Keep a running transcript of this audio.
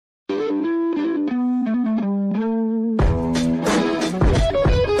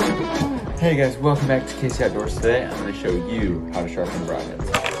Hey guys, welcome back to Casey Outdoors. Today I'm going to show you how to sharpen broadheads.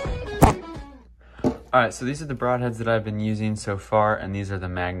 Alright, so these are the broadheads that I've been using so far, and these are the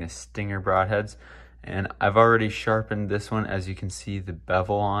Magnus Stinger broadheads. And I've already sharpened this one. As you can see, the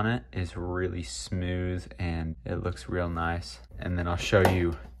bevel on it is really smooth and it looks real nice. And then I'll show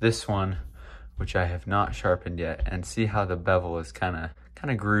you this one, which I have not sharpened yet, and see how the bevel is kind of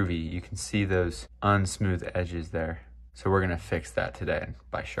groovy. You can see those unsmooth edges there. So we're gonna fix that today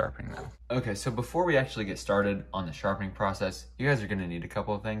by sharpening them. Okay, so before we actually get started on the sharpening process, you guys are gonna need a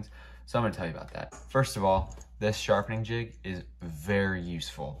couple of things. So I'm gonna tell you about that. First of all, this sharpening jig is very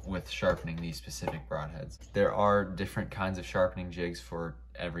useful with sharpening these specific broadheads. There are different kinds of sharpening jigs for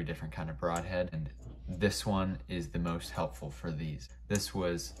every different kind of broadhead, and this one is the most helpful for these. This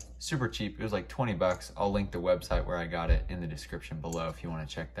was super cheap. It was like 20 bucks. I'll link the website where I got it in the description below if you want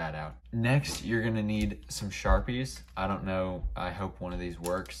to check that out. Next, you're gonna need some Sharpies. I don't know, I hope one of these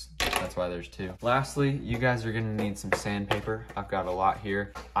works. That's why there's two. Lastly, you guys are gonna need some sandpaper. I've got a lot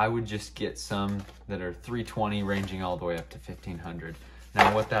here. I would just get some that are 320 ranging all the way up to 1500.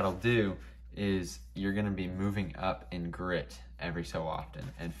 Now what that'll do is you're gonna be moving up in grit every so often,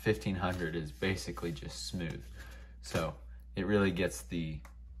 and 1500 is basically just smooth. So it really gets the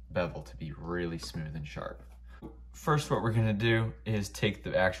bevel to be really smooth and sharp. First, what we're gonna do is take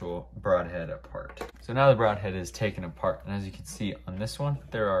the actual broadhead apart. So now the broadhead is taken apart, and as you can see on this one,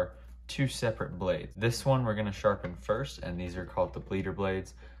 there are two separate blades. This one we're gonna sharpen first, and these are called the bleeder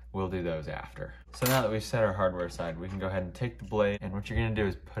blades. We'll do those after. So now that we've set our hardware aside, we can go ahead and take the blade, and what you're gonna do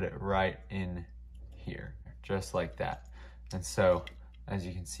is put it right in here, just like that. And so, as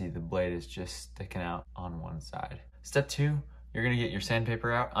you can see, the blade is just sticking out on one side. Step two, you're gonna get your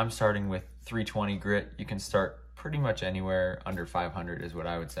sandpaper out. I'm starting with 320 grit. You can start pretty much anywhere under 500 is what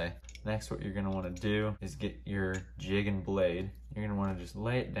I would say. Next, what you're gonna wanna do is get your jig and blade. You're gonna wanna just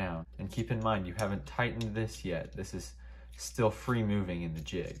lay it down. And keep in mind, you haven't tightened this yet. This is still free moving in the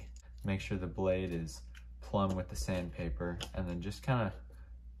jig. Make sure the blade is plumb with the sandpaper, and then just kind of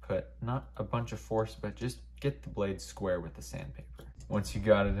put, not a bunch of force, but just get the blade square with the sandpaper. Once you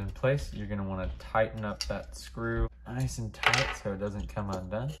got it in place, you're gonna wanna tighten up that screw nice and tight so it doesn't come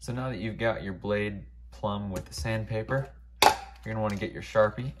undone. So now that you've got your blade plumb with the sandpaper, you're gonna wanna get your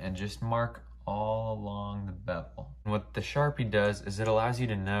Sharpie and just mark all along the bevel. And what the Sharpie does is it allows you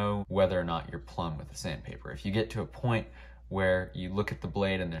to know whether or not you're plumb with the sandpaper. If you get to a point where you look at the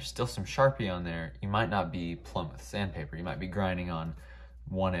blade and there's still some Sharpie on there, you might not be plumb with sandpaper. You might be grinding on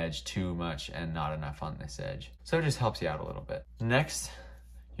one edge too much and not enough on this edge. So it just helps you out a little bit. Next,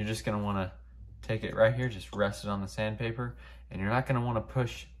 you're just gonna wanna take it right here, just rest it on the sandpaper, and you're not gonna wanna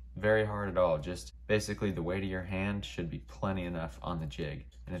push very hard at all. Just basically the weight of your hand should be plenty enough on the jig.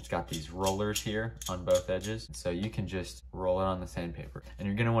 And it's got these rollers here on both edges, so you can just roll it on the sandpaper. And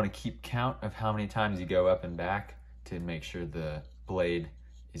you're gonna wanna keep count of how many times you go up and back to make sure the blade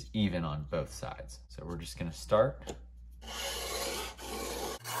is even on both sides. So we're just gonna start.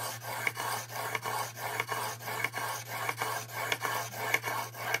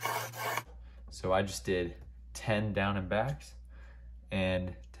 So I just did 10 down and backs,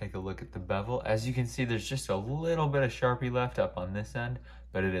 and take a look at the bevel. As you can see, there's just a little bit of Sharpie left up on this end,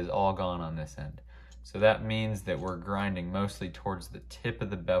 but it is all gone on this end. So that means that we're grinding mostly towards the tip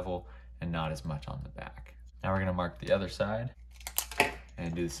of the bevel and not as much on the back. Now we're gonna mark the other side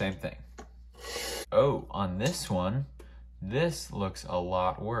and do the same thing. Oh, on this one, this looks a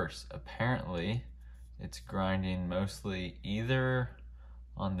lot worse. Apparently, it's grinding mostly either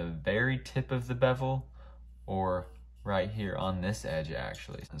on the very tip of the bevel or right here on this edge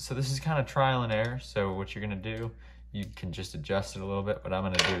actually. So this is kind of trial and error. So what you're gonna do, you can just adjust it a little bit. What I'm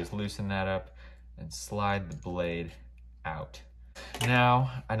gonna do is loosen that up and slide the blade out.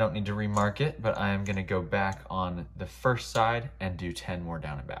 Now, I don't need to remark it, but I am gonna go back on the first side and do 10 more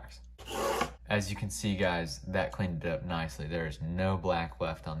down and backs. As you can see, guys, that cleaned it up nicely. There is no black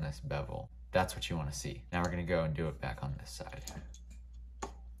left on this bevel. That's what you wanna see. Now we're gonna go and do it back on this side.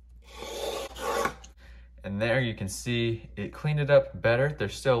 And there you can see it cleaned it up better.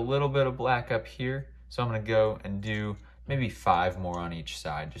 There's still a little bit of black up here. So I'm gonna go and do maybe 5 more on each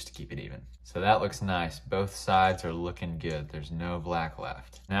side just to keep it even. So that looks nice. Both sides are looking good. There's no black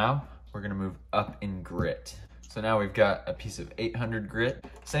left. Now we're gonna move up in grit. So now we've got a piece of 800 grit.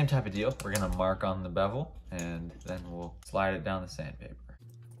 Same type of deal. We're gonna mark on the bevel and then we'll slide it down the sandpaper.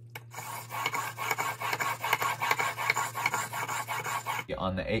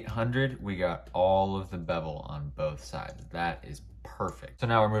 On the 800, we got all of the bevel on both sides. That is perfect. So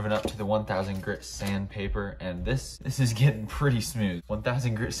now we're moving up to the 1000 grit sandpaper, and this is getting pretty smooth.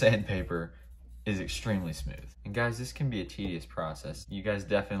 1000 grit sandpaper is extremely smooth. And guys, this can be a tedious process. You guys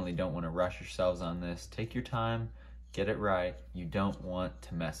definitely don't want to rush yourselves on this. Take your time, get it right. You don't want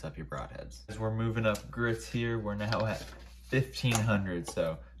to mess up your broadheads. As we're moving up grits here, we're now at 1500,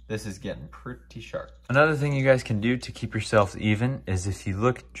 so this is getting pretty sharp. Another thing you guys can do to keep yourselves even is if you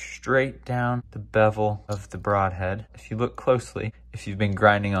look straight down the bevel of the broadhead, if you look closely, if you've been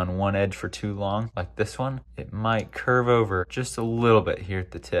grinding on one edge for too long, like this one, it might curve over just a little bit here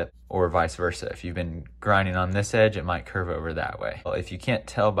at the tip, or vice versa. If you've been grinding on this edge, it might curve over that way. Well, if you can't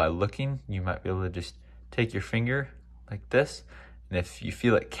tell by looking, you might be able to just take your finger like this, and if you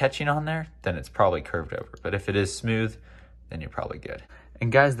feel it catching on there, then it's probably curved over. But if it is smooth, then you're probably good.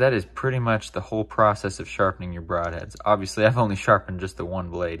 And guys, that is pretty much the whole process of sharpening your broadheads. Obviously, I've only sharpened just the one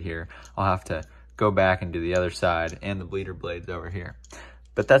blade here. I'll have to go back and do the other side and the bleeder blades over here.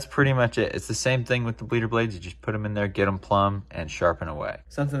 But that's pretty much it. It's the same thing with the bleeder blades. You just put them in there, get them plumb, and sharpen away.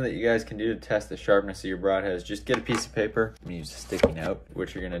 Something that you guys can do to test the sharpness of your broadhead is just get a piece of paper and use a sticky note.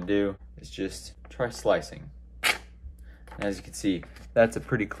 What you're gonna do is just try slicing. And as you can see, that's a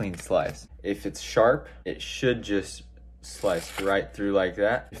pretty clean slice. If it's sharp, it should just slice right through like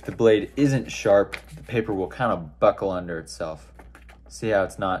that. If the blade isn't sharp, the paper will kind of buckle under itself. See how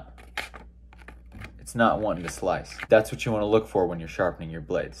it's not wanting to slice. That's what you want to look for when you're sharpening your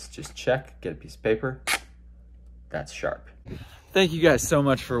blades. Just check, get a piece of paper, that's sharp. Thank you guys so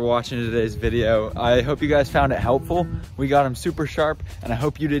much for watching today's video. I hope you guys found it helpful. We got them super sharp, and I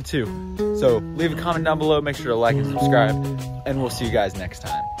hope you did too. So leave a comment down below, make sure to like and subscribe, and we'll see you guys next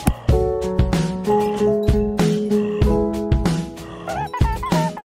time.